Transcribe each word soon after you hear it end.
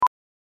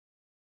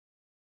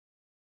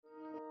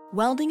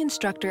Welding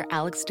instructor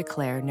Alex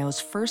DeClaire knows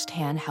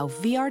firsthand how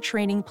VR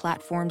training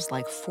platforms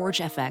like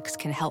ForgeFX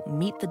can help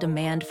meet the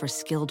demand for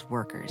skilled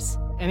workers.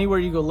 Anywhere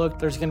you go look,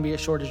 there's going to be a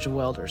shortage of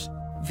welders.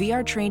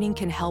 VR training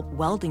can help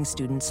welding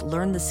students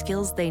learn the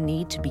skills they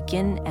need to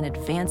begin and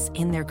advance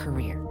in their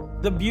career.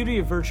 The beauty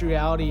of virtual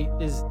reality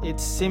is it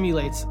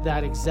simulates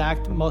that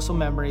exact muscle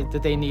memory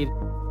that they need.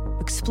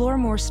 Explore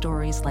more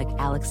stories like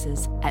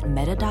Alex's at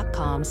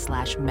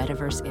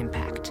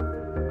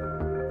meta.com/metaverseimpact.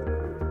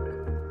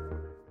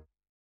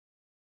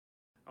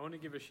 I want to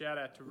give a shout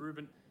out to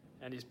Ruben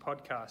and his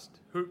podcast,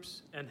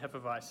 Hoops and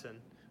Hefeweizen,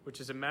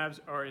 which is a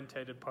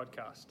Mavs-orientated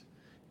podcast.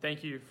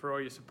 Thank you for all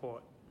your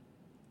support.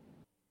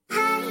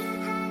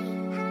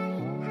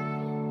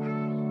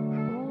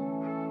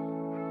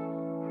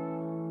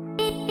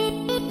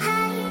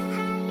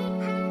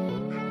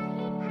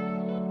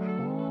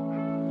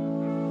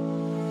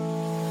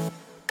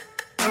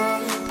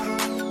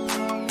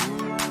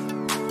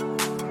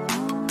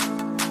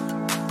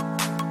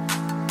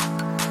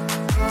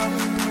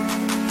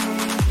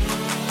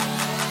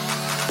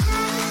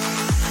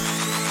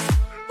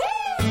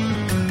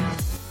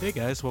 Hey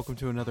guys, welcome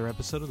to another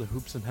episode of the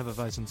Hoops and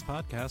Hefeweizens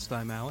podcast.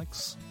 I'm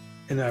Alex.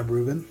 And I'm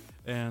Ruben.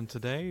 And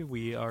today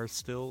we are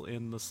still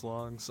in the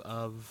slogs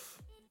of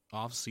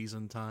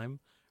off-season time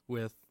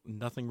with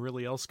nothing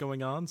really else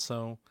going on,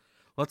 so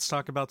let's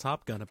talk about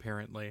Top Gun,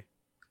 apparently.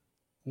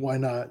 Why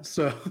not?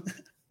 So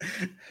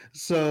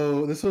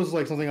this was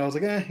like something I was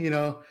like,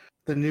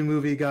 the new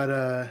movie got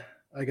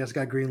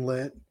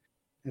greenlit.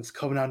 It's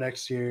coming out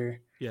next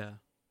year. Yeah.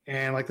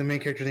 And like the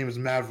main character's name is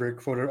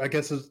Maverick. I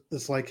guess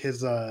it's like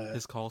his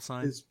call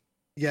sign. His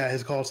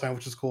call sign,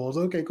 which is cool. I was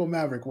like, okay, cool,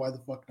 Maverick. Why the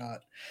fuck not?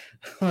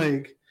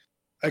 Like,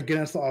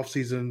 again, it's the off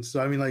season,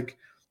 so I mean, like,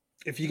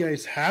 if you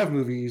guys have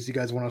movies you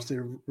guys want us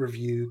to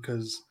review,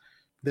 because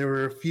there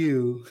were a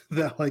few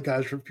that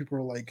people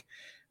were like,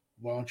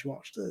 why don't you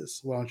watch this?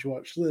 Why don't you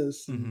watch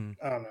this? And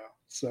I don't know.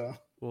 So,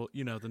 well,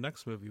 the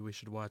next movie we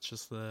should watch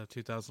is the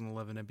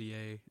 2011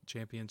 NBA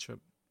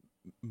championship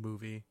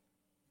movie.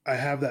 I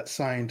have that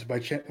signed by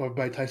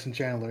Tyson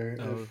Chandler.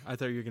 Oh, I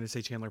thought you were going to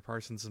say Chandler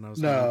Parsons, and I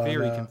was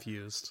very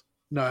confused.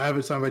 No, I have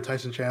it signed by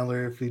Tyson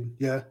Chandler.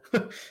 Yeah,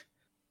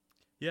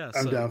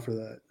 I'm down for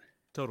that.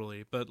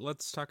 Totally. But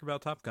let's talk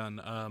about Top Gun.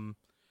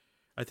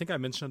 I think I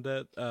mentioned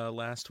it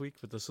last week,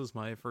 but this was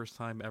my first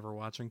time ever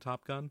watching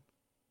Top Gun.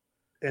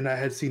 And I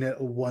had seen it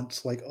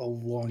once, like a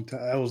long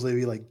time. I was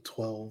maybe like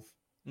 12,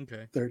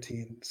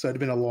 13. So it had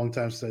been a long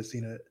time since I'd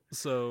seen it.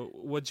 So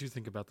what'd you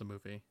think about the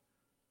movie?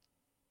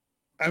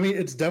 I mean,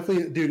 it's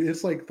definitely, dude,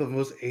 it's like the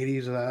most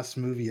 80s ass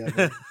movie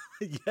ever.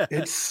 Yeah.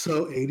 It's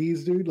so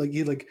 80s, dude.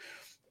 Like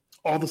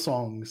all the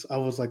songs, I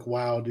was like,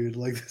 wow, dude,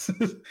 like this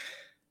is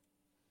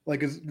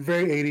like, it's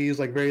very 80s,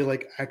 like very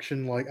like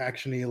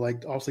actiony,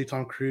 like obviously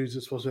Tom Cruise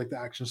is supposed to be like the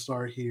action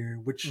star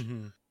here, which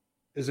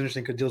is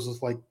interesting because it deals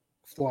with like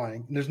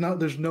flying. And there's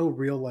no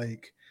real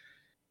like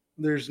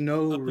the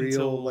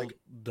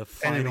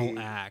final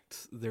enemy.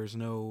 act. There's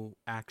no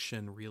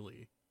action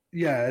really.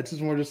 Yeah, it's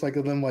just more just like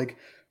them like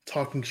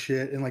talking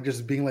shit and like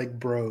just being like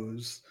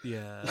bros.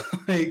 Yeah.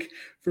 Like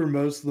for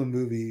most of the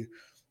movie.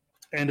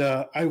 And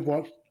I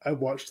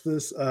watched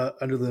this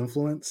under the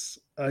influence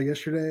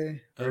yesterday.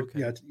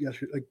 Okay.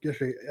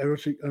 Yesterday. I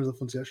watched it under the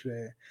influence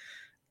yesterday.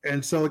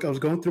 And so like I was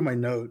going through my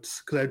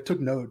notes because I took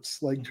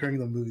notes like during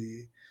the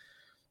movie.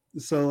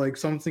 So like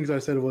some things I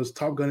said was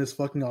Top Gun is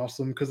fucking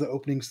awesome because the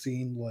opening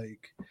scene,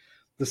 like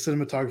the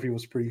cinematography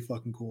was pretty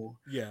fucking cool.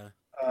 Yeah.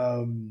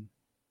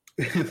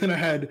 And then I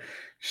had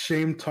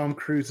shame Tom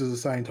Cruise as a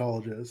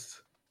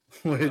Scientologist,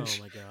 which,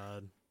 oh my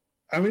god,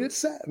 I mean, it's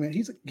sad, man.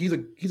 He's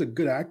a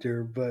good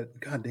actor, but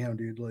goddamn,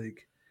 dude,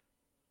 like,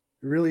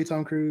 really,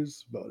 Tom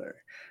Cruise? But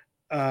whatever.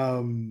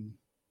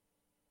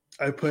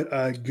 I put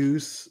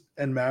Goose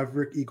and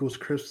Maverick equals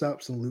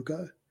Kristaps and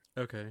Luca.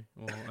 Okay,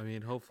 well, I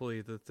mean, hopefully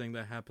the thing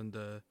that happened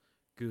to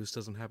Goose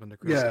doesn't happen to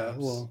Kristaps. Yeah,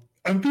 well,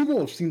 I mean, people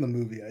have seen the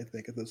movie, I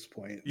think, at this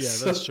point. Yeah,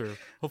 that's true.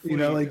 Hopefully,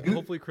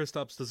 hopefully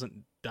Kristaps doesn't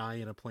die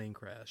in a plane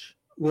crash.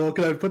 Well,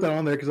 because I put that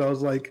on there because I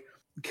was like,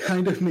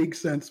 kind of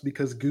makes sense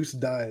because Goose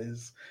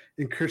dies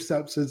and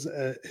Kristaps is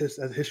a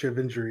history of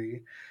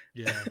injury.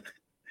 Yeah.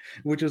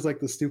 Which is like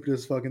the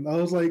stupidest fucking. I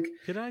was like,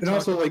 can I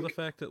talk about the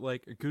fact that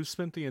like Goose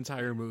spent the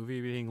entire movie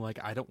being like,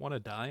 I don't want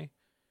to die,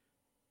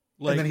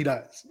 like, and then he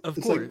dies.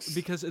 Of course, like...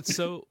 because it's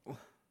so.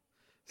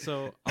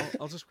 So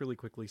I'll just really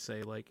quickly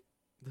say, like,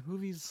 the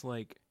movie's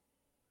like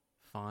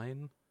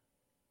fine.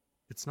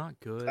 It's not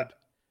good.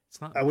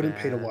 It's not. I wouldn't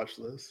bad. pay to watch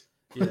this.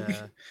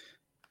 Yeah,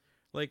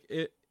 like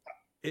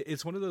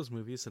it's one of those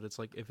movies that it's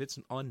like if it's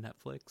on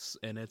Netflix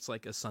and it's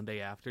like a Sunday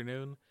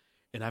afternoon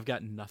and I've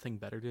got nothing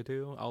better to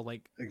do, I'll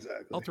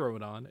throw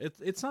it on.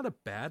 It's not a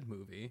bad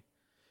movie.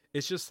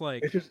 It's just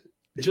like it's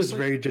just like,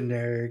 very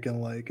generic and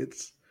like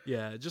it's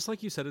just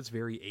like you said, it's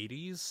very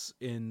 80s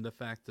in the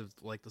fact of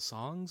like the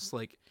songs.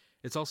 Like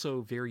it's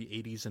also very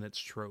 80s in its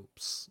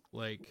tropes.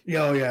 Like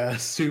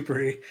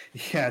super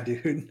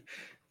dude.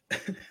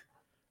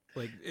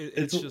 Like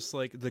it's just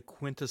like the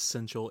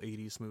quintessential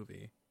 80s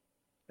movie.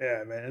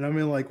 Yeah, man. And I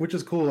mean, like, which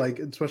is cool, like,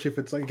 especially if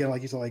it's like, again,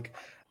 like you said, like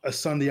a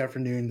Sunday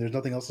afternoon, there's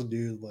nothing else to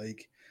do.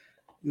 Like,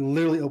 you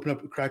literally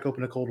crack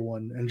open a cold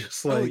one, and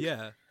just Oh like,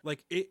 yeah,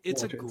 like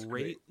it's a watch it. It's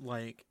great. great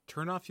like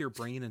turn off your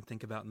brain and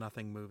think about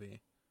nothing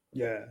movie.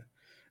 Yeah,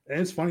 and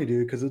it's funny,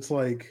 dude, because it's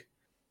like,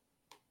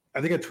 I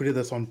think I tweeted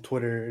this on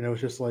Twitter, and it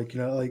was just like,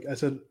 like I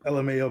said,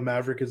 LMAO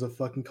Maverick is a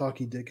fucking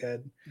cocky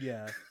dickhead.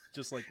 Yeah,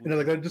 just like And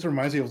like that just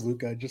reminds me of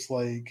Luca. Just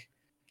like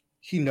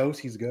he knows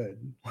he's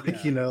good.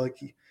 Like Yeah. like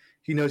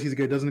he knows he's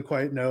good. Doesn't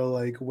quite know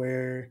like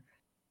where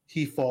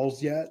he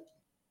falls yet.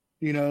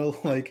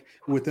 Like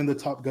within the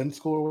Top Gun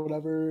school or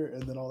whatever,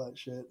 and then all that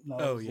shit. And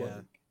I was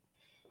like,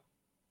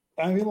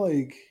 I mean,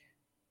 like,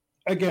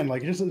 again,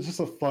 like it's just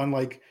a fun,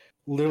 like,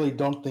 literally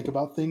don't think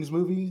about things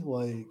movie.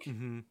 Like,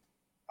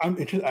 I'm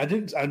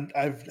interested.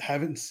 I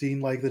haven't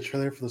seen like the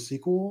trailer for the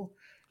sequel,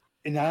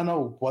 and I don't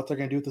know what they're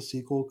gonna do with the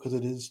sequel because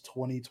it is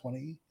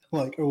 2020,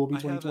 like it will be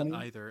 2020.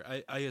 I haven't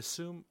either. I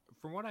assume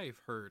from what I've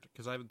heard,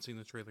 because I haven't seen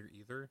the trailer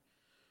either,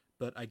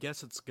 but I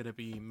guess it's gonna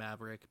be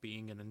Maverick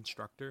being an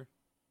instructor.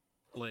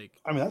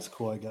 Like, I mean, that's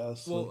cool, I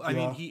guess. Well, like, I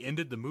mean, he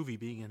ended the movie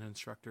being an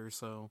instructor,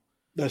 so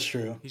that's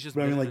true. He's just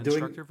been an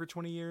instructor for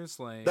 20 years.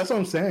 Like, that's what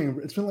I'm saying.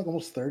 It's been like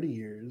almost 30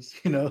 years.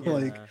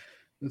 Like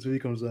this movie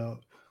comes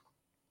out.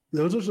 It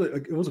was just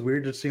like, it was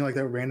weird just seeing like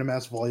that random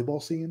ass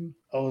volleyball scene.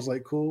 I was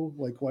like, cool.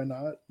 Like, why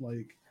not?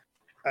 Like,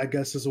 I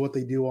guess this is what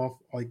they do off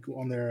like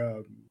on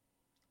their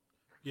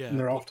in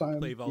their off time.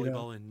 Play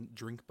volleyball and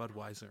drink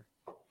Budweiser.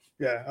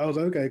 Yeah, I was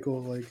like, okay,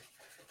 cool. Like,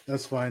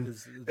 that's fine.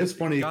 It's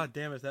funny. God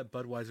damn it, that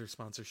Budweiser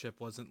sponsorship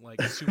wasn't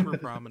like super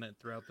prominent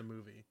throughout the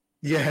movie.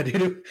 Yeah,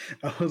 dude.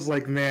 I was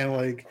like, man,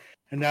 like,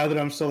 and now that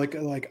I'm so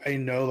like I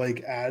know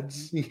like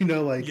ads,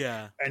 like,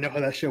 yeah, I know how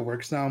that shit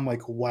works now. I'm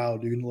like, wow,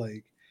 dude,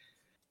 like,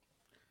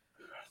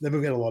 that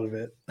movie had a lot of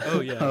it.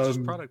 Oh yeah,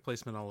 just product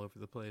placement all over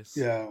the place.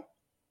 Yeah,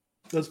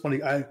 that's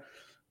funny. I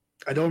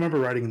don't remember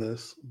writing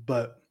this,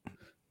 but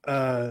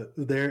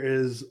there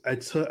is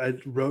I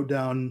wrote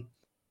down.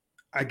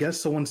 I guess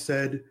someone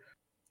said,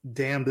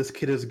 "Damn, this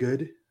kid is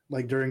good."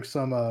 Like during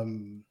some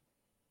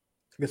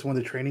I guess one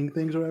of the training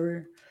things or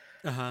whatever.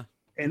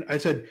 And I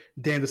said,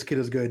 "Damn, this kid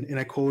is good," and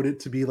I quoted it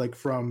to be like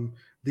from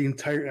the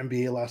entire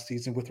NBA last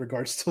season with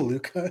regards to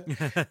Luca.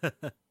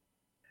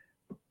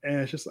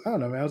 And it's just, I don't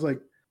know, man. I was like,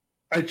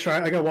 I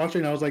got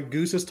watching, and I was like,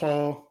 Goose is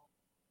tall,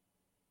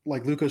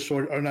 like Luca's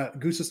short, or not?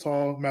 Goose is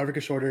tall, Maverick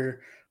is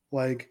shorter,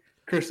 like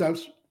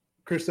Kristaps,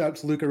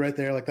 Luca right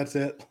there, like that's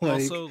it. Like,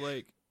 also,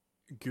 like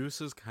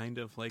Goose is kind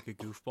of like a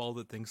goofball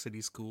that thinks that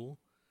he's cool,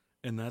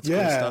 and that's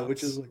Kristaps.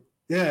 Which is like,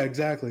 yeah,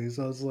 exactly.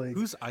 So I was like,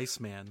 who's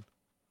Iceman?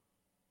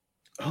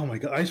 Oh my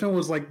god, Iceman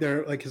was like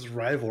their like his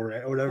rival,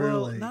 right, or whatever.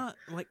 Well, like, not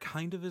like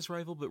kind of his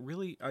rival, but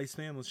really,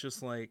 Iceman was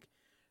just like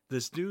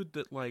this dude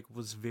that like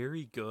was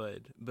very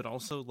good, but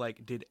also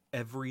like did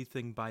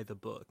everything by the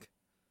book,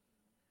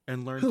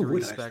 and learned to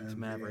respect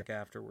Maverick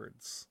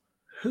afterwards.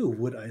 Who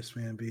would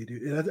Iceman be,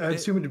 dude? I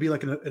assume it to be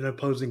like an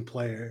opposing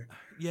player.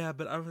 Yeah,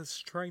 but I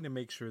was trying to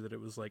make sure that it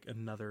was like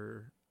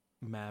another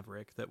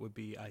Maverick that would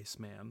be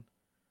Iceman.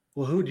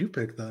 Well, who would you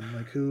pick then?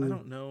 Like, who? I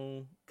don't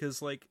know, because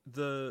like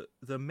the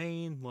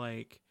main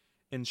like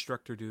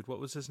instructor dude, what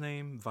was his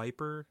name?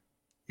 Viper.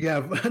 Yeah,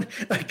 but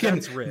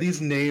again,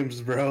 these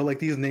names, bro. Like,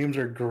 these names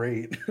are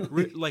great.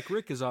 Like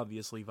Rick is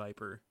obviously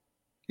Viper.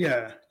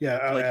 Yeah,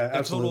 yeah, like yeah,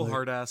 a total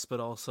hard ass, but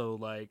also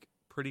like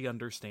pretty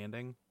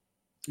understanding.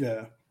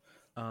 Yeah,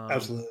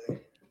 absolutely.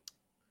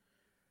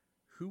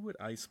 Who would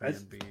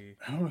Iceman be?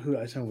 I don't know who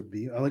Iceman would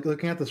be. I like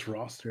looking at this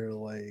roster.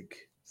 Like,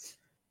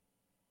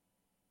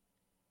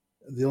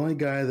 the only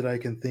guy that I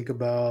can think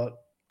about,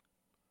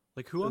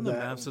 like, who on the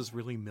Mavs is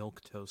really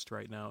milk toast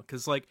right now?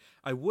 Because like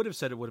I would have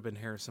said it would have been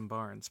Harrison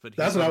Barnes, but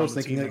that's what I was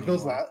thinking. Like, if it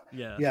was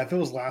if it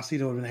was last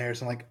season, it would have been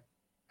Harrison. Like,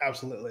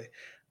 absolutely.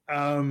 I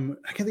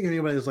can't think of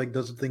anybody that's like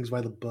does things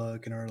by the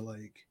book and are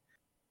like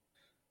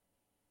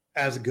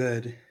as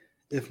good,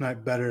 if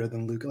not better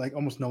than Luca. Like,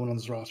 almost no one on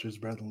this roster is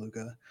better than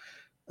Luca.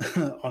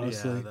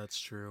 Honestly, yeah,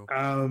 that's true.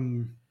 I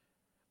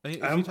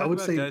would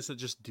say guys that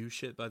just do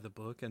shit by the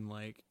book and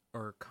like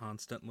are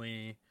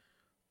constantly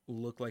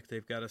look like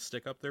they've got a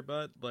stick up their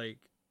butt, like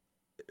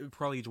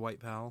probably Dwight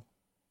Powell.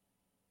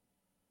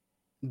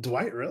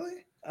 Dwight,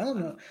 really? I don't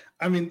know.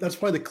 I mean, that's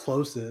probably the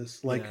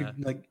closest. Like,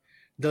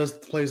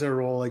 plays a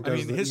role. Like,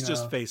 does his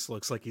just face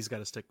looks like he's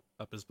got a stick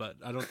up his butt.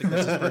 I don't think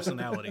that's his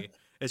personality.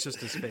 It's just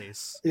his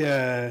face.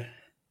 Yeah.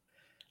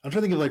 I'm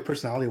trying to think of like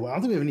personality. I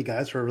don't think we have any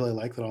guys who are really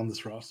like that on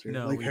this roster.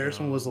 No, like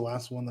Harrison was the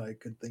last one that I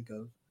could think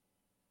of.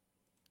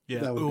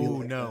 Yeah. Oh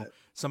like no,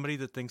 somebody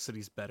that thinks that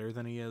he's better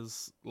than he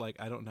is. Like,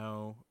 I don't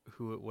know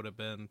who it would have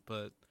been,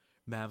 but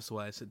Mavs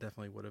wise, it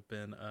definitely would have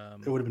been.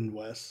 It would have been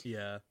Wes.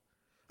 Yeah.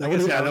 That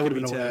would have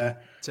been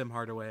Tim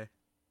Hardaway.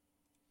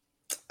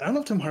 I don't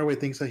know if Tim Hardaway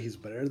thinks that he's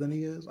better than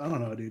he is. I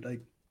don't know, dude.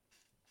 Like,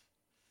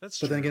 that's.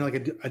 But then again,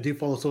 like I do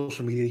follow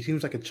social media. He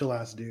seems like a chill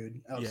ass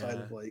dude outside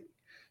of like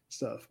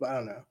stuff. But I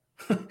don't know.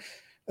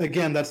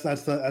 Again, that's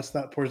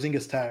that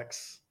Porzingis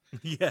tax.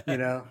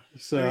 Yeah,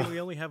 So I mean,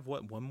 we only have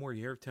one more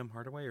year of Tim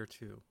Hardaway, or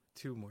two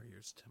more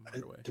years of Tim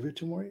Hardaway. Do we have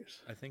 2 more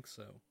years? I think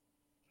so.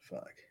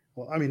 Fuck.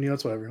 Well, I mean,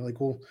 it's whatever.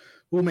 Like we'll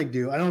make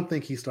do. I don't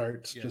think he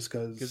starts just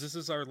because this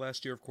is our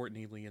last year of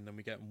Courtney Lee, and then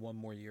we get one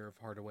more year of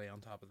Hardaway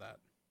on top of that.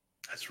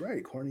 That's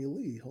right, Courtney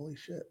Lee. Holy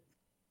shit.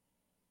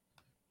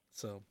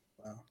 So,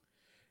 wow.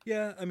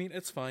 Yeah, I mean,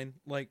 it's fine.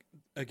 Like,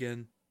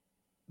 again,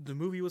 the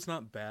movie was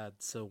not bad.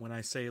 So when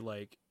I say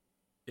like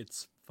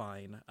it's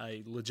fine,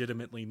 I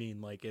legitimately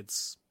mean like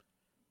it's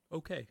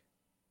okay.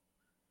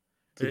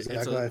 That's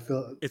exactly how I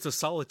feel. It's a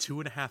solid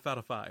 2.5 out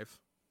of 5.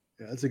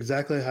 Yeah, that's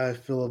exactly how I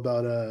feel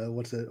about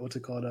what's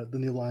it called? The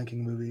new Lion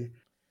King movie,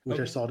 which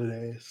I saw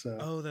today.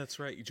 So that's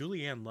right.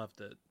 Julianne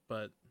loved it,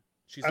 but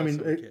she's a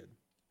kid.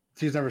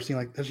 She's never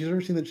seen she's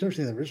never seen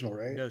the original,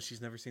 right? No,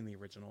 she's never seen the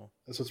original.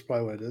 That's what's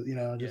probably what it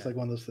is. Just like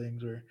one of those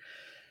things where,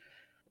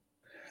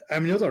 I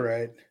mean, it was all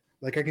right.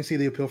 Like I can see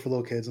the appeal for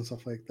little kids and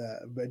stuff like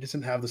that, but it just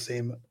didn't have the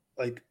same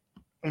like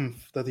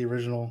oomph that the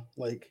original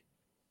the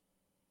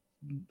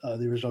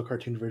original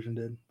cartoon version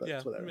did. But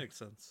yeah, whatever. That makes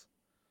sense.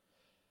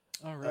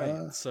 All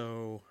right,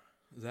 so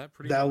is that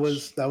pretty? That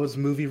was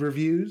movie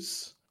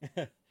reviews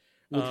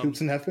with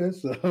Hoops and Hefe.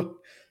 So,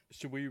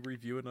 should we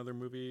review another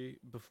movie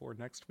before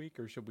next week,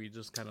 or should we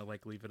just kind of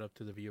like leave it up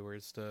to the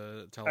viewers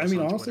to tell us? I mean,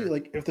 honestly, Twitter?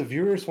 like if the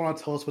viewers want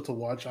to tell us what to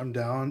watch, I'm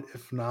down.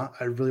 If not,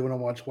 I really want to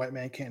watch White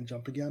Man Can't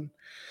Jump again.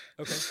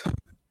 Okay.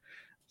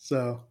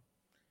 So,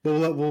 but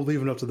we'll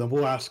leave it up to them.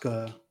 We'll ask.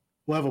 We'll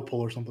have a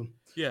poll or something.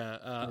 Yeah,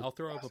 I'll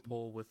throw up a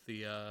poll with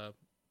the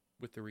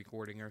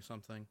recording or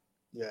something.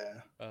 Yeah,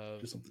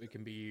 it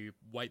can be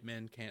White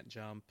Men Can't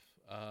Jump.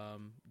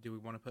 Do we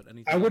want to put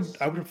anything? I would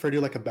prefer to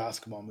do like a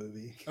basketball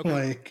movie.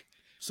 Okay.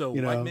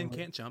 White Men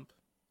Can't Jump,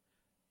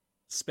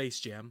 Space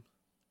Jam.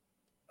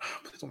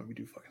 Please don't make me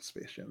do fucking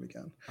Space Jam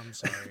again. I'm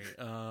sorry.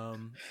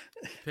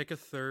 Pick a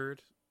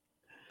third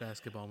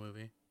basketball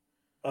movie.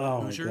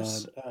 Oh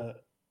Hoosiers? My god.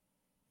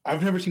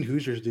 I've never seen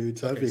Hoosiers, dude.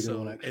 So that'd be a good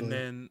one, actually.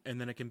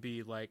 And then it can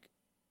be like,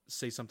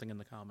 say something in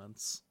the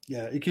comments.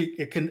 Yeah,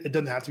 it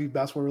doesn't have to be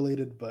basketball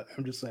related, but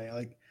I'm just saying,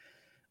 like,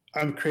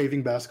 I'm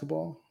craving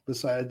basketball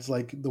besides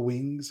like the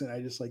Wings, and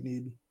I just like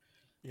need.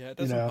 Yeah, it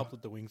doesn't help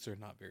that the Wings are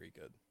not very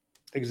good.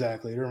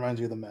 Exactly, it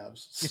reminds you of the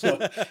Mavs. So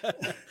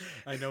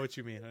I know what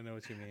you mean.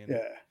 Yeah,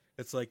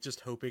 it's like just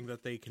hoping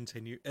that they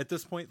continue. At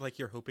this point, like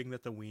you're hoping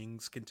that the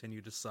Wings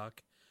continue to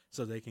suck,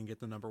 so they can get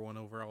the number 1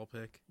 overall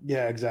pick.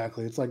 Yeah,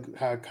 exactly. It's like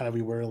how kind of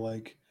we were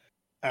like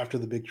after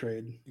the big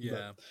trade.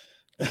 Yeah.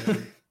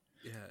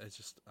 Yeah, it's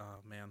just,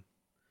 oh man.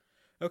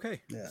 Okay,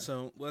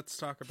 So let's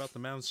talk about the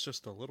Mavs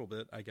just a little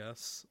bit, I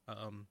guess,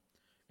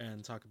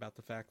 and talk about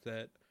the fact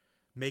that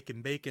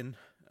Macon Bacon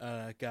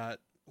got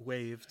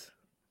waived.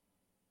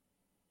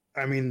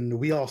 I mean,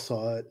 we all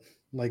saw it.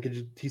 Like,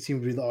 he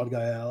seemed to be the odd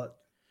guy out.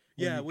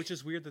 Yeah, which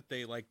is weird that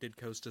they like did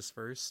Costas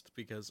first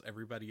because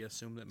everybody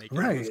assumed that Macon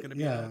was going to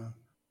be out.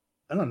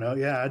 I don't know.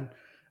 Yeah,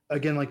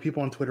 again, like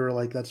people on Twitter are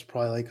like, that's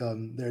probably like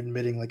they're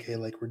admitting like, hey,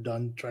 like we're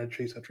done trying to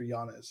chase after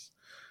Giannis.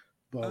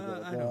 Blah, blah,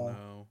 blah. I don't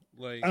know.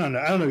 Like, I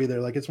don't know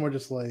either. Like, it's more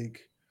just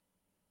like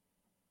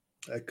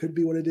it could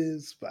be what it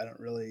is, but I don't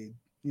really,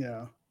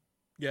 Yeah,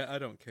 I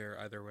don't care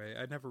either way.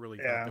 I never really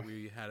thought that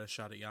we had a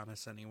shot at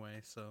Giannis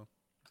anyway. So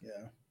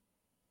yeah.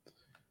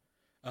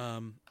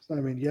 So I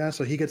mean,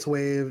 so he gets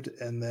waived,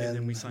 and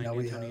then we signed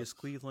Antonius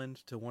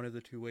Cleveland to one of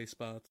the two-way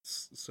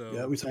spots. So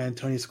yeah, we signed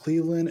Antonius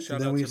Cleveland, shout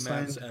and then out we to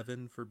signed Mavs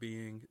Evan for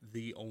being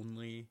the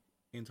only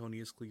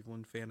Antonius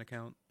Cleveland fan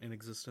account in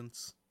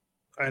existence.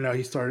 I know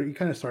he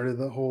kind of started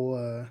the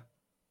whole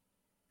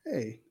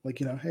hey, like,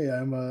 hey,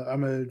 I'm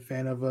a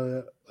fan of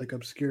a like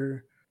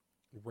obscure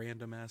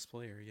random ass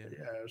player.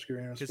 Obscure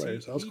random ass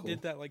player. So he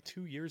did that like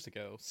 2 years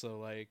ago, so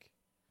like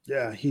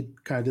he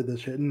kind of did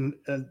this shit, and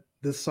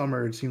this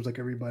summer it seems like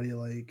everybody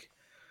like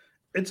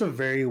it's a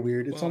very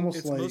weird. It's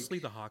almost like mostly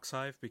the Hawks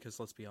hive, because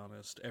let's be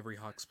honest, every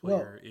Hawks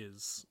player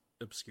is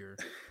obscure.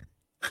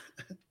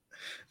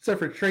 Except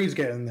for Trey's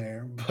getting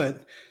there,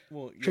 but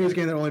Trey's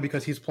getting there only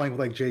because he's playing with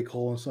like J.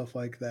 Cole and stuff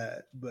like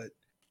that. But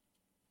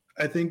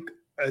I think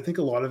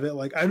a lot of it,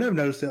 like I've never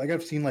noticed it. Like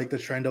I've seen like the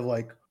trend of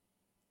like,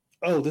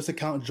 oh, this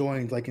account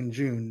joined like in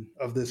June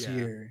of this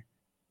year,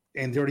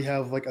 and they already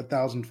have like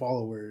 1,000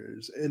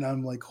 followers, and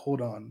I'm like,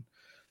 hold on.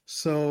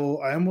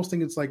 So I almost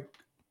think it's like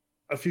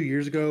a few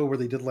years ago where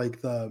they did like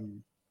the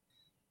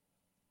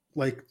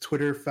like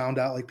Twitter found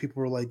out like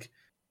people were like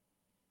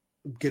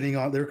getting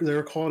on. They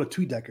were called a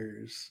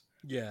TweetDeckers.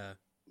 Yeah,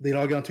 they'd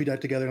all get on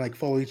TweetDeck together and like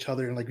follow each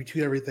other and like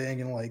retweet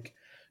everything, and like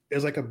it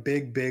was like a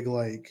big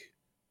like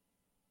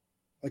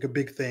a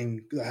big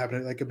thing that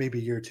happened like maybe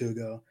a year or two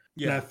ago.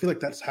 Yeah, and I feel like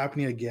that's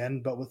happening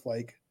again, but with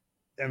like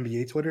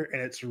NBA Twitter,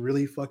 and it's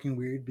really fucking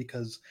weird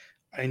because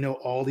I know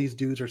all these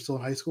dudes are still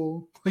in high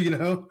school,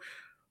 and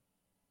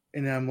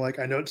I'm like,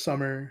 I know it's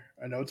summer,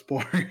 I know it's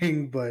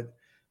boring, but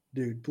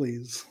dude,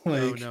 please,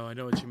 like, no, I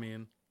know what you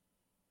mean.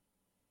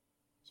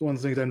 It's one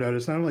of the things I've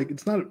noticed. And I'm like,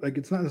 it's not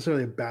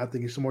necessarily a bad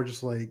thing. It's more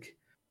just like,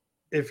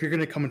 if you're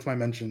gonna come into my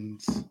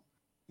mentions,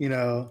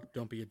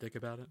 don't be a dick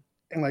about it,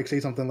 and like say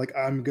something like,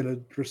 I'm gonna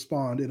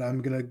respond, and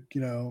I'm gonna,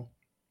 you're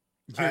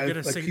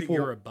gonna say that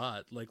you're a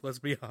bot. Like, let's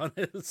be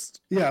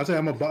honest. Yeah, I'll say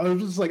I'm a bot. I'm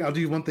just like, I'll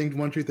do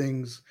two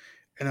things,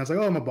 And I was like,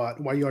 oh, I'm a bot.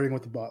 Why are you arguing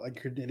with the bot?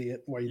 Like, you're an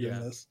idiot. Why are you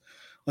doing this?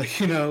 Like,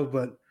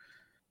 but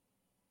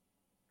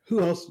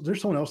who else?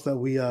 There's someone else that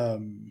we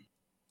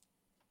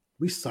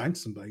signed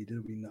somebody,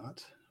 did we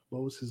not?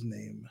 What was his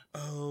name?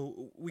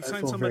 Oh, we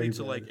signed somebody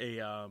to like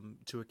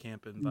to a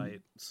camp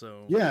invite.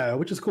 So yeah,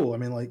 which is cool. I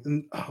mean, like,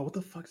 what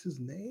the fuck's his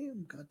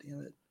name? God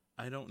damn it!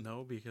 I don't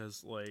know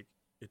because like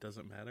it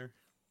doesn't matter.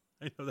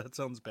 I know that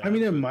sounds bad. I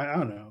mean, it might. I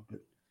don't know, but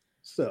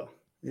still,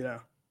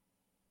 Where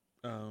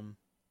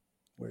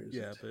is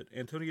it? But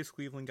Antonius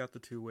Cleveland got the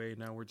 2-way.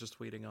 Now we're just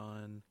waiting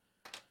on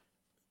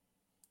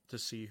to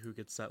see who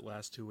gets that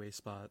last 2-way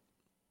spot.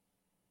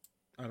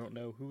 I don't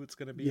know who it's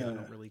gonna be. Yeah. I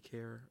don't really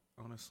care,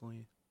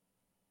 honestly.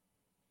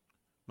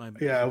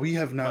 We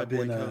have not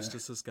been. My boy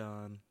Costas is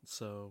gone,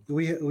 so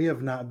we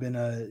have not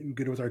been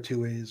good with our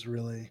 2-ways,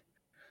 really.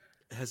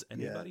 Has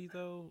anybody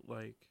though?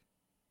 Like,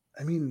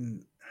 I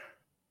mean,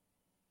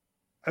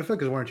 I feel like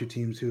there's one or two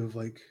teams who have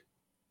like.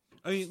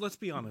 I mean, let's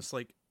be honest.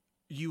 Like,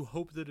 you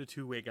hope that a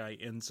 2-way guy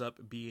ends up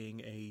being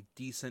a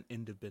decent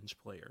end of bench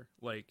player,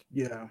 like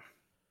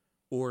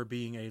or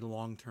being a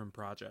long-term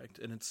project.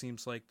 And it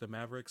seems like the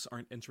Mavericks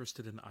aren't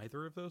interested in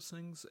either of those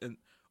things,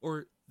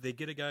 or they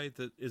get a guy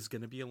that is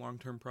going to be a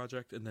long-term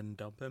project and then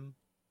dump him.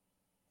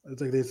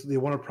 It's like they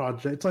want a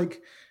project. It's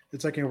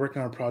like you're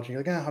working on a project.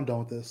 You're like, I'm done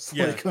with this.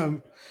 Yeah. Like, I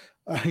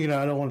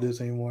don't want to do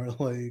this anymore.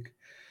 Like,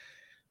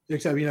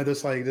 except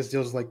this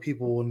deals with like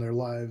people in their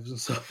lives and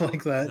stuff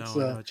like that. No,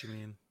 so, I know what you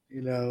mean.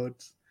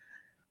 It's.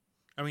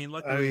 I mean,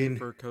 luckily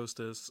for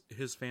Costas,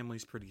 his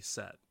family's pretty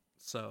set.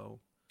 So.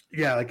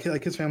 Yeah,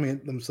 like his family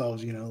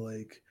themselves,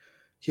 like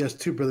he has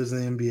 2 brothers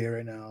in the NBA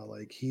right now.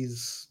 Like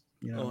he's,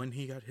 Oh, and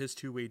he got his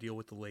 2-way deal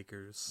with the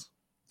Lakers.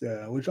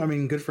 Yeah, which I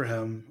mean, good for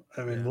him.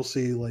 I mean, we'll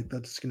see. Like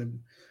that's gonna,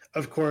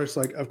 of course,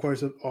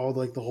 all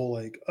like the whole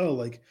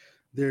like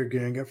they're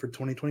gearing up for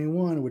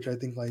 2021, which I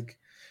think like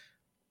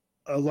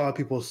a lot of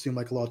people assume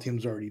like a lot of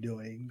teams are already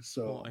doing.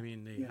 So well, I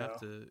mean, they have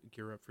to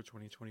gear up for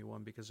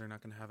 2021 because they're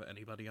not going to have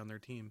anybody on their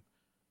team.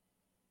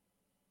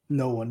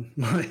 No one.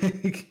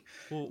 Like,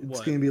 it's going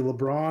to be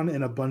LeBron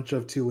and a bunch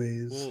of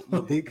 2-ways.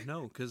 Well,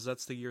 no, because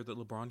that's the year that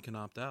LeBron can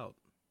opt out.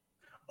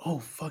 Oh,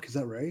 fuck. Is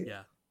that right?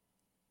 Yeah.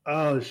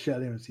 Oh, shit. I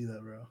didn't even see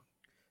that, bro.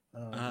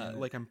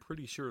 Like, I'm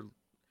pretty sure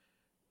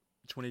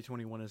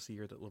 2021 is the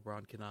year that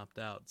LeBron can opt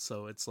out.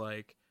 So it's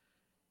like,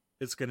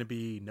 it's going to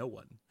be no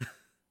one.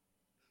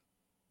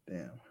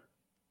 Damn.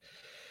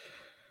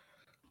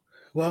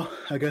 Well,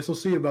 I guess we'll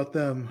see about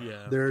them.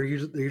 Yeah,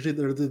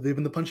 they've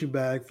been the punching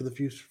bag for the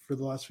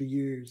last few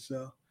years.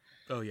 So,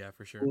 oh yeah,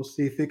 for sure. We'll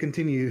see if it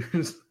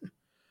continues.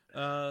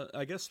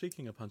 I guess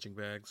speaking of punching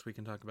bags, we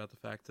can talk about the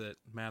fact that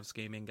Mavs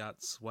Gaming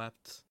got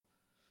swept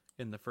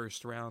in the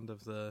first round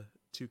of the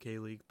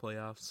 2K League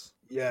playoffs.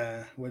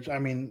 Yeah, which I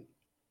mean,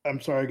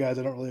 I'm sorry guys,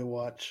 I don't really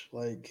watch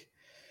like.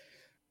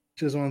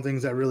 Just one of the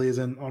things that really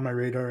isn't on my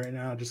radar right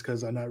now, just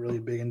because I'm not really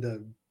big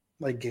into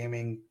like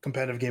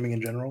competitive gaming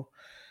in general.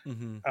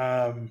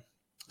 Mm-hmm.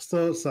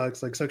 Still it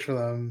sucks. Like, sucks for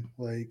them.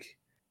 Like,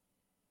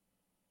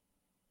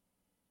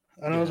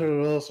 I don't know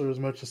what else there's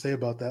much to say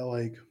about that.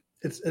 Like,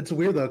 it's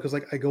weird though, because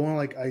like I go on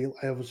like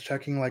I was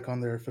checking like on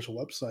their official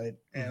website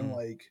and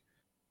like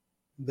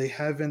they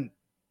haven't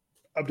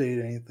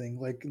updated anything.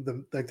 Like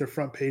their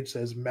front page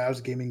says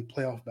Mavs Gaming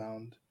playoff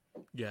bound.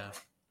 Yeah.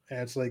 And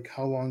it's like,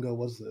 how long ago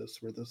was this?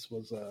 Where this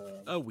was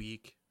a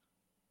week.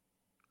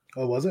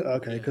 Oh, was it?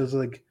 Okay, because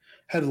like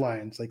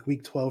headlines like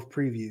week 12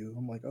 preview.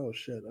 I'm like, oh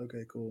shit.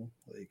 Okay, cool.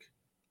 Like,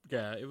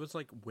 yeah, it was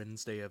like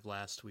Wednesday of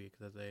last week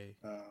that they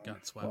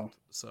got swept. Well,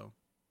 so,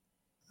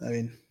 I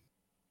mean,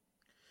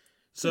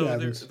 so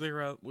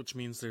they're out, which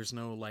means there's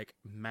no like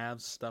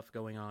Mavs stuff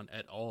going on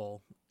at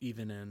all,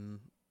 even in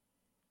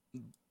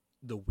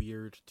the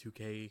weird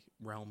 2K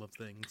realm of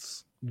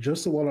things.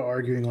 Just a lot of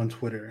arguing on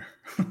Twitter.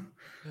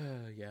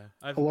 Yeah,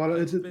 I've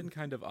been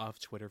kind of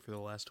off Twitter for the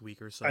last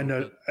week or so. I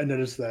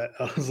noticed that.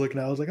 I was looking.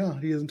 I was like, oh,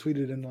 he hasn't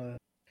tweeted in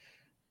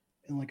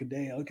like a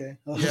day. Okay.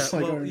 Yeah.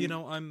 Well,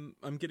 right.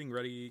 I'm getting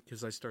ready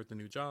because I start the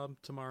new job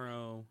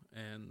tomorrow,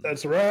 and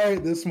that's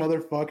right. This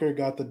motherfucker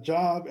got the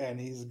job, and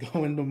he's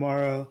going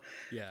tomorrow.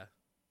 Yeah.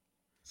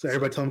 So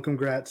everybody, tell him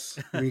congrats.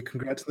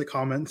 Congrats in the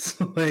comments.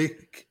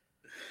 Like.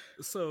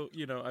 So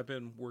I've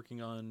been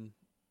working on,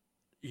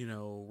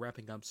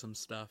 wrapping up some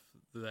stuff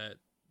that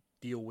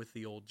deal with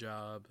the old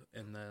job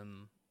and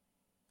then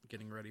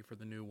getting ready for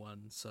the new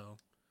one. So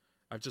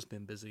I've just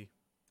been busy.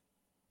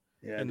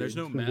 Yeah, and there's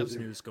no Mavs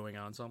news going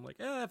on, so I'm like,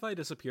 if I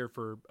disappear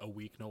for a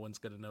week, no one's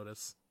gonna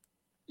notice.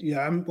 Yeah,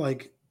 I'm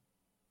like,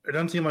 it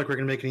doesn't seem like we're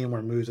gonna make any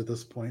more moves at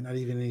this point. Not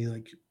even any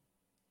like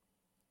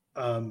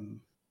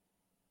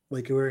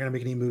we're gonna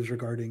make any moves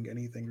regarding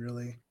anything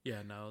really.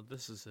 Yeah, no,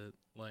 this is it.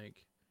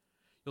 Like,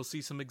 you'll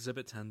see some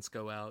Exhibit 10s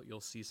go out.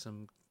 You'll see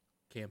some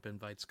camp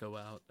invites go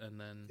out, and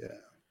then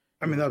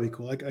I mean that'd be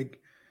cool.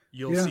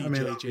 You'll see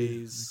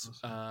JJ's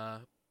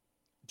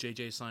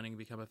JJ signing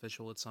become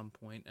official at some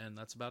point, and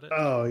that's about it.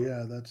 Oh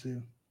yeah, that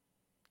too.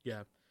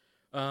 Yeah.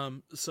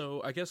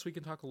 So I guess we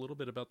can talk a little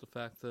bit about the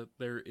fact that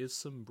there is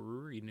some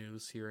brewery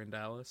news here in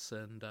Dallas,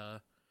 and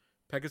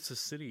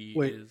Pegasus City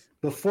Wait, is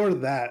before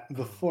that,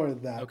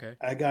 okay.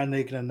 I gotta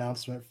make an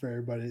announcement for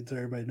everybody, so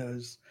everybody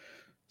knows.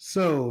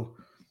 So,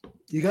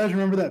 you guys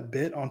remember that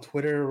bit on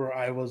Twitter where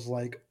I was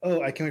like,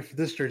 "Oh, I can't wait for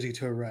this jersey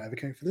to arrive. I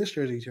can't wait for this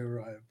jersey to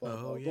arrive." Blah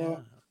Oh blah yeah.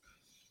 blah.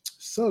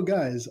 So,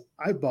 guys,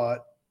 I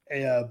bought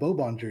a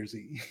Bobon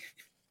jersey.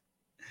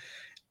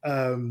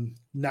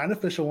 Not an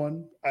official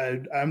one.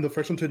 I'm the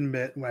first one to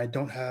admit when I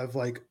don't have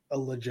like a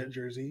legit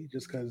jersey,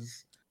 just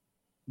because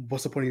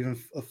what's the point even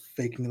of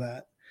faking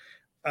that?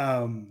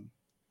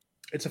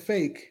 It's a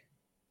fake,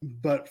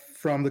 but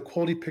from the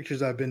quality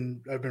pictures I've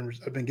been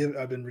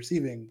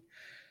receiving,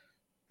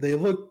 they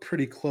look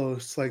pretty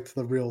close, like to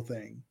the real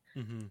thing.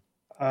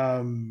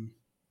 Mm-hmm.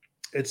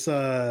 It's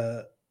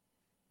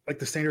like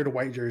the standard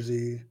white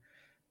jersey.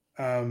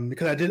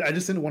 Because I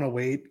just didn't want to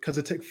wait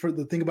because for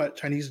the thing about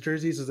Chinese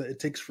jerseys is that it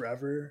takes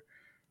forever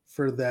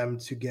for them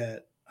to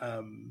get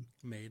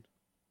made.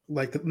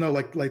 Like the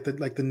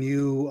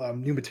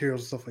new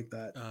materials and stuff like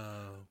that.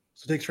 Oh.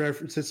 So it takes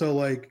forever. So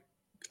like,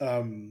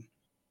 I'm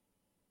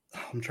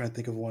trying to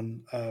think of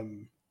one. I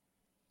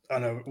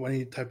don't know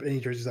any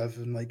jerseys I've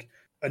been like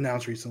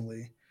announced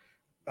recently.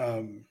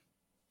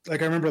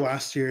 Like I remember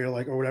last year,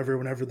 like or whatever,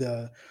 whenever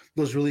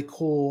those really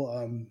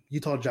cool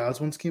Utah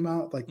Jazz ones came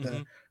out, like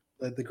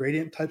the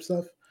gradient type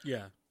stuff.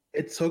 Yeah.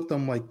 It took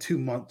them like 2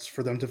 months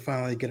for them to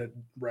finally get it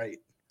right.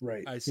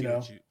 I see.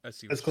 I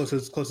see. As close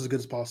as good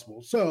as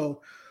possible.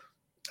 So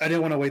I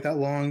didn't want to wait that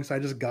long, so I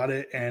just got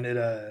it, and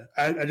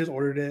I just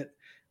ordered it.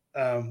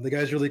 The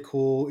guy's really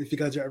cool. If you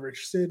guys are ever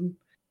interested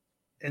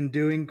in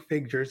doing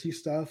fake jersey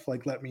stuff,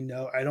 like let me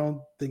know. I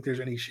don't think there's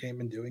any shame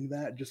in doing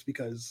that, just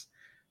because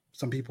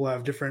some people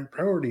have different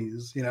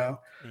priorities,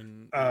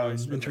 And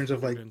in terms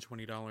of like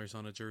 $20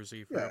 on a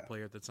jersey for a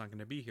player that's not going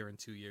to be here in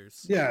 2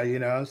 years.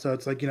 Yeah, so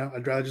it's like,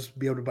 I'd rather just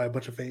be able to buy a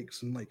bunch of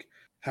fakes and like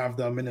have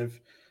them. And if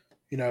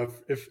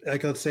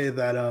like, let's say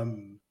that,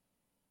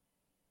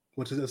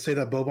 let's say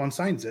that Boban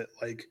signs it,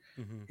 like,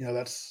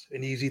 that's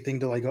an easy thing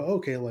to like go,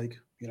 okay, like,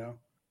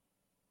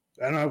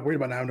 I'm not worried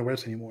about not having to wear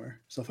this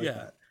anymore. Stuff like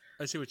that.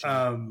 I see what you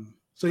mean.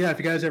 So yeah, if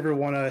you guys ever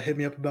want to hit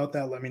me up about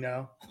that, let me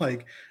know.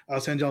 Like, I'll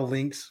send y'all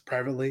links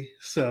privately.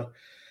 So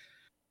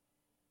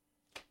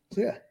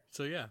yeah.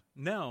 So yeah,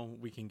 now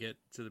we can get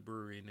to the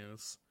brewery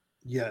news.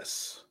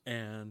 Yes.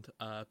 And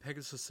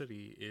Pegasus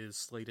City is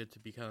slated to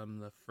become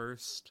the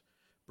first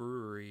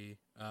brewery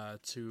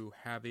to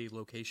have a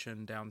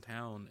location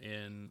downtown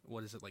in,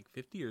 what is it, like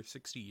 50 or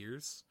 60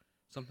 years?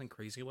 Something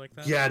crazy like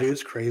that? Yeah, dude,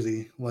 it's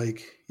crazy.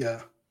 Like,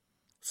 yeah.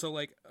 So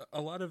like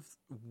a lot of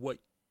what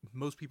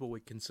most people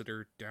would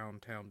consider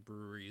downtown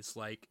breweries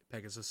like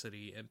Pegasus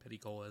City and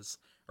Petticolas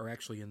are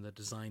actually in the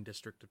design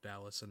district of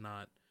Dallas and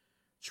not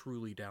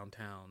truly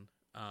downtown,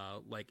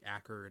 like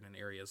Akron and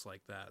areas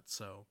like that.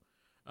 So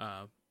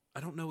I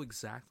don't know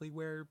exactly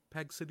where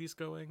Peg City's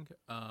going,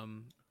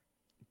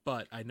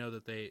 but I know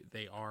that they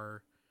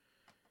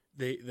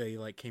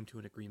like came to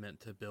an agreement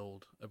to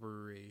build a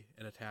brewery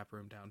and a tap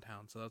room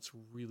downtown. So that's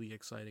really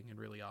exciting and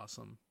really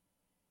awesome.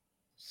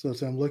 So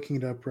I'm looking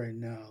it up right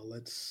now.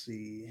 Let's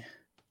see.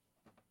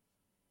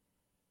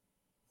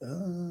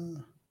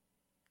 The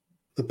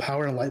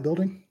Power and Light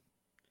Building?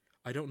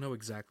 I don't know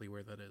exactly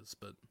where that is,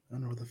 but I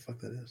don't know what the fuck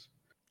that is.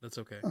 That's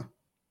okay. Huh.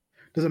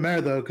 Doesn't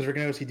matter though, because we're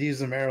gonna go see Deez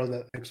and Marrow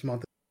that next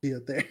month. See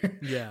it there.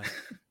 Yeah.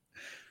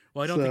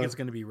 Well, I don't think it's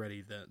gonna be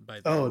ready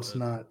by then. Oh, it's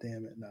not.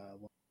 Damn it. Nah.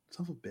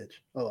 Son of a bitch.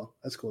 Oh, well,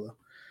 that's cool though.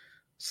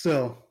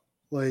 Still,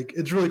 like,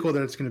 it's really cool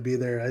that it's gonna be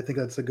there. I think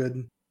that's a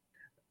good,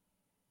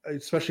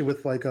 especially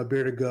with like a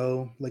Beer to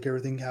Go, like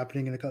everything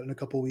happening in a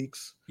couple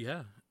weeks.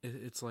 Yeah,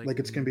 it's like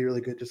it's gonna be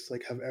really good. Just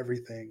like have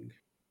everything.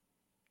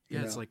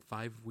 Yeah, it's like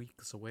 5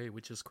 weeks away,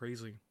 which is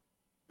crazy.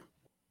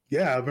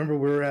 Yeah, I remember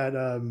we were at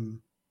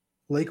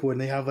Lakewood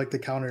and they have like the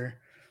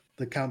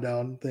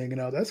countdown thing,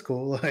 and that's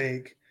cool.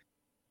 Like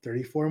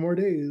 34 more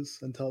days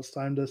until it's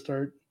time to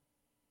start,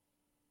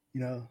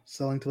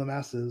 selling to the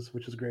masses,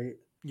 which is great.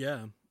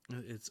 Yeah,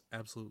 it's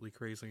absolutely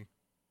crazy.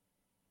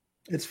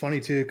 It's funny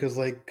too,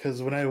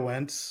 because when I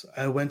went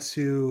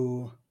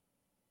to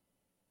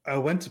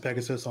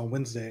Pegasus on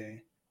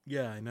Wednesday.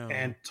 Yeah, I know.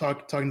 And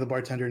talking to the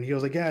bartender, and he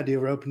was like, "Yeah,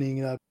 dude, we're opening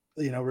it up.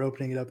 We're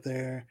opening it up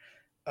there.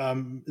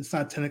 It's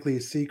not technically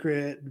a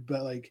secret,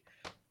 but like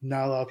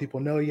not a lot of people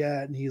know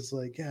yet." And he's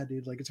like, "Yeah,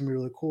 dude, like it's gonna be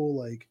really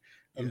cool. Like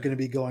I'm gonna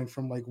be going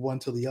from like one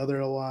to the other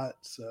a lot."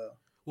 So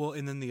well,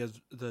 and then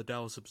the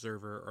Dallas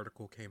Observer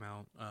article came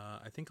out,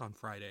 I think on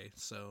Friday,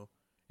 so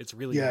it's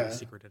really not a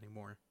secret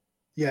anymore.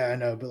 Yeah, I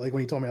know, but like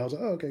when he told me, I was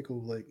like, "Oh, okay,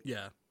 cool." Like,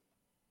 yeah,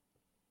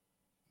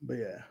 but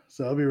yeah,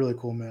 so it'll be really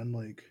cool, man.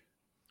 Like,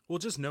 well,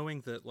 just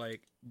knowing that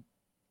like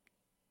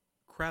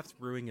craft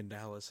brewing in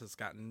Dallas has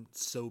gotten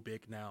so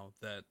big now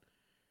that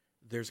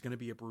there's going to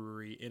be a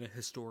brewery in a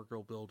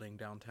historical building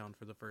downtown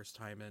for the first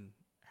time in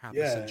half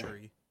a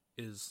century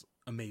is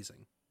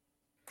amazing.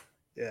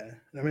 Yeah,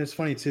 I mean it's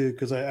funny too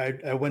because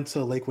I went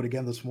to Lakewood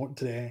again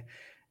today,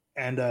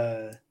 and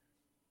I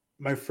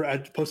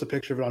posted a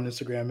picture of it on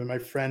Instagram, and my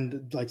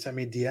friend like sent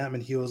me a DM,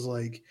 and he was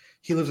like,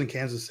 he lives in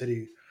Kansas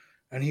City,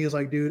 and he was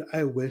like, "Dude,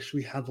 I wish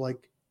we had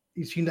like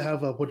you seem to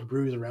have a bunch of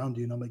breweries around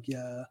you, and I'm like,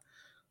 yeah,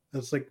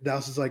 that's like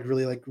Dallas is like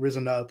really like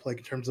risen up like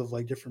in terms of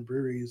like different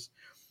breweries.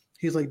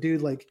 He's like,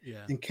 dude, like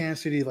in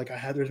Kansas City, like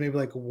there's maybe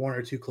like one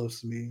or two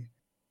close to me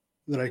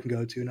that I can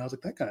go to, and I was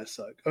like, that kind of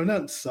suck. Oh,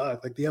 not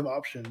suck. Like they have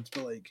options,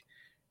 but like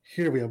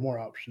here we have more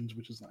options,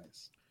 which is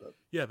nice. But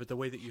yeah, but the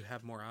way that you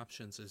have more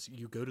options is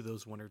you go to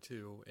those one or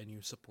two and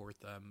you support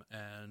them,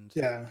 and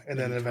and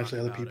then eventually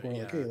other people are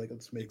like, hey, like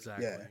let's make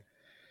exactly.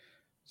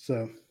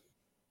 So,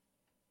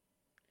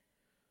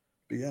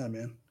 but yeah,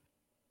 man.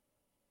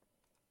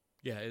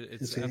 Yeah,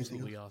 it's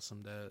absolutely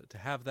awesome to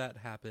have that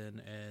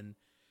happen, and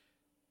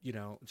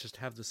just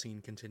have the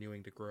scene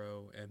continuing to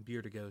grow, and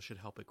Beer to Go should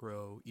help it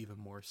grow even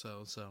more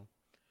so. So,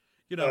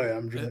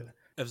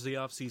 as the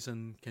off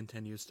season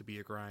continues to be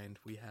a grind,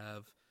 we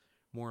have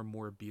more and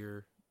more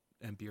beer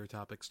and beer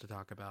topics to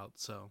talk about.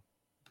 So,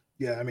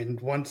 yeah, I mean,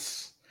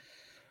 once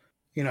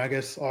I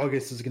guess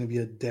August is going to be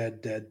a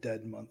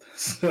dead month.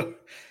 So,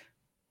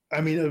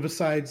 I mean,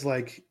 besides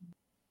like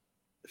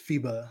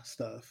FIBA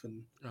stuff,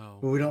 and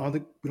we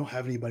don't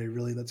have anybody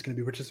really that's going to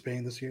be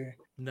participating this year.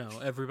 No,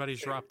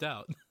 everybody's dropped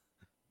out.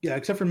 Yeah,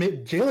 except for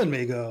Jalen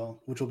may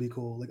go, which will be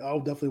cool. Like I'll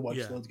definitely watch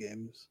those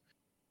games.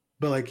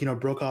 But like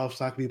Brokhov's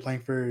not going to be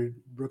playing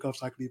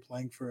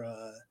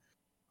for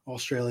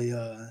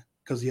Australia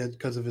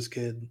because of his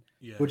kid,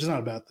 which is not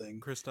a bad thing.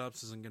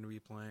 Kristaps isn't going to be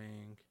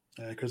playing.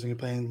 Kristaps isn't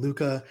playing.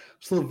 Luka,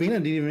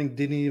 Slovenia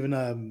didn't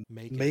even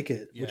make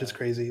it, which is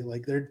crazy.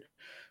 Like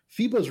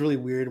FIBA is really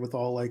weird with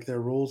all like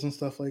their rules and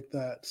stuff like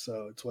that.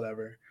 So it's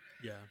whatever.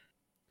 Yeah,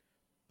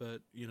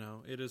 but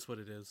it is what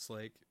it is.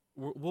 Like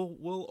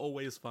we'll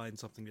always find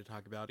something to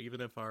talk about,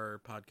 even if our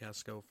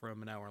podcasts go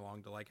from an hour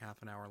long to like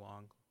half an hour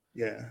long.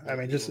 Yeah, I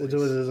mean, just do what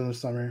it is in the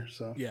summer.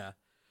 So yeah,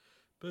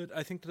 but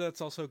I think that's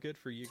also good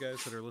for you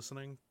guys that are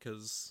listening,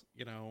 because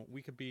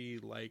we could be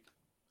like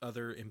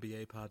other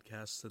NBA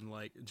podcasts and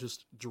like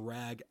just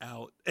drag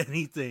out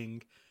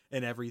anything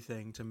and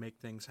everything to make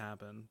things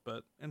happen.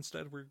 But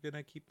instead, we're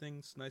gonna keep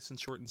things nice and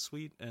short and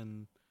sweet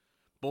and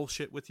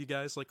bullshit with you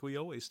guys like we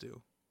always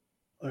do.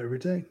 Every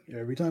day,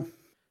 every time.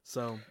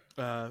 So,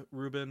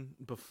 Ruben,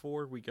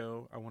 before we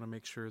go, I want to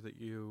make sure that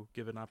you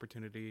give an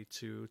opportunity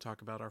to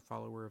talk about our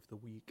follower of the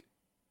week.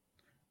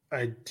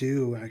 I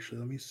do, actually.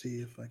 Let me see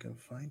if I can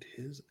find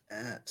his @.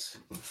 I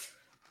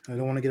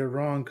don't want to get it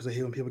wrong because I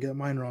hate when people get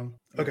mine wrong.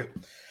 Okay.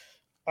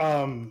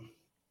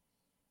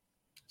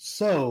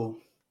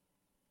 So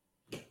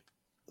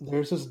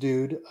there's this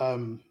dude,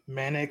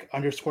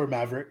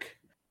 Manic_Maverick.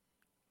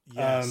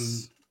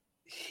 Yes.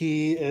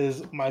 He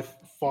is my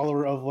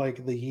follower of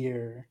like the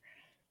year.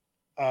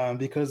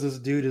 Because this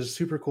dude is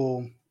super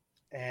cool,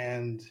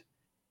 and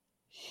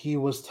he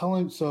was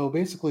telling. So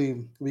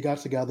basically, we got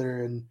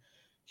together, and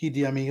he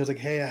DM'd me. He was like,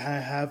 "Hey, I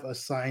have a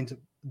signed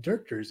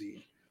Dirk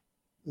jersey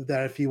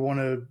that if you want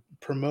to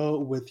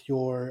promote with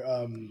your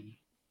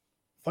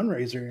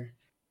fundraiser,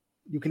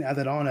 you can add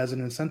that on as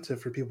an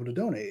incentive for people to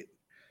donate."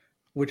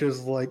 Which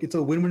is like, it's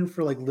a win-win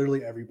for like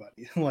literally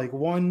everybody. Like,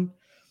 one,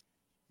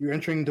 you're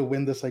entering to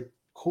win this like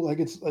cool, like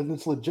it's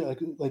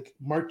legit. Like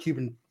Mark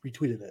Cuban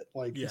retweeted it.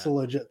 Like it's a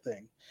legit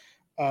thing.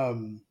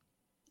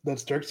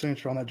 That's Dirk's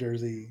signature on that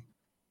jersey.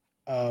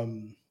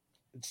 It's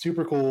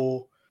super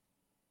cool.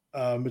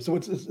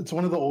 It's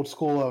one of the old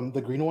school,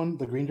 the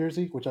green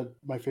jersey, which is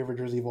my favorite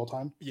jersey of all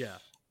time. Yeah.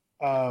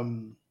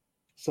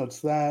 So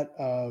it's that.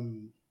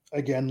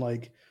 Again,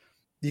 like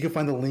you can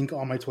find the link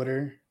on my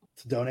Twitter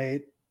to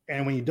donate,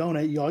 and when you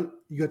donate, you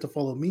have to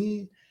follow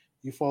me.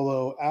 You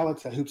follow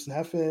Alex at Hoops and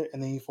Heffet,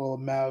 and then you follow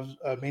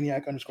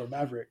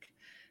Maniac_Maverick,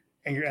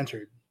 and you're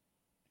entered,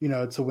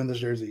 to win this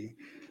jersey.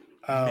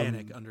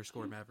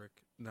 Manic_Maverick,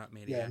 not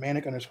Maniac. Yeah,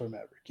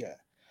 Manic_Maverick, yeah.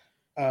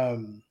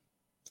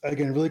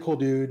 Again, really cool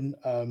dude.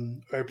 I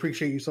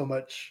appreciate you so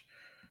much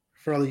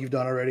for all that you've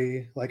done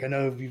already. Like, I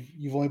know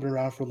you've only been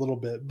around for a little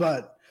bit,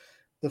 but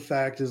the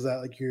fact is that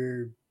like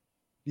you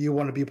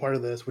want to be part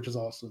of this, which is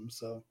awesome.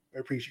 So I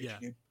appreciate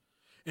you, dude.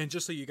 And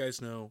just so you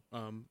guys know,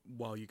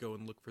 while you go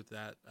and look for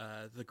that,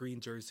 the green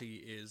jersey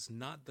is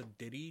not the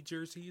Diddy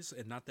jerseys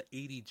and not the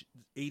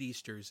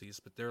 80s jerseys,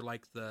 but they're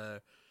like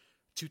the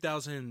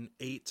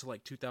 2008 to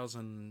like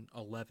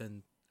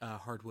 2011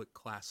 hardwood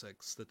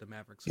classics that the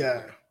Mavericks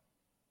wear.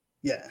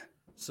 Yeah.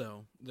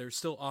 So they're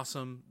still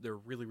awesome. They're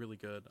really, really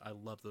good. I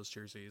love those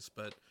jerseys.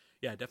 But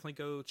yeah, definitely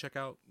go check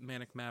out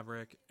Manic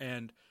Maverick.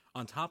 And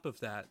on top of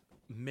that,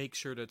 make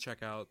sure to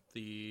check out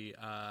the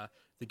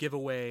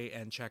giveaway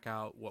and check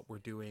out what we're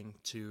doing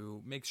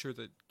to make sure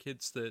that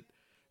kids that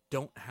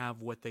don't have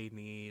what they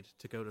need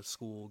to go to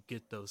school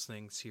get those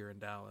things here in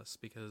Dallas,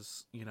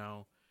 because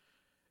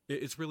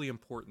it's really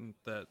important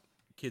that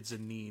kids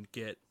in need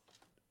get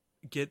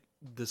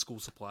the school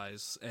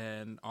supplies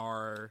and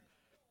are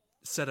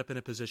set up in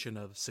a position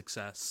of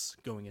success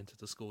going into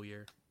the school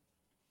year.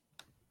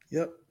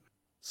 Yep.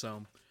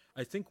 So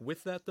I think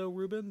with that though,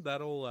 Ruben,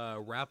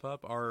 that'll wrap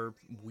up our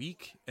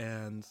week.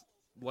 And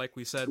like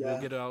we said,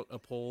 we'll get out a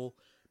poll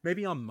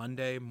maybe on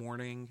Monday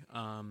morning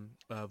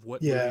of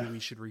what movie we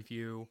should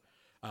review.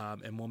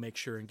 And we'll make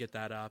sure and get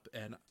that up.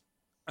 And,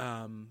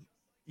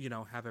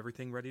 have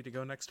everything ready to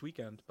go next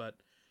weekend. But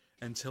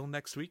until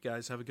next week,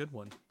 guys, have a good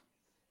one.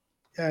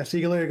 Yeah, see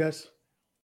you later, guys.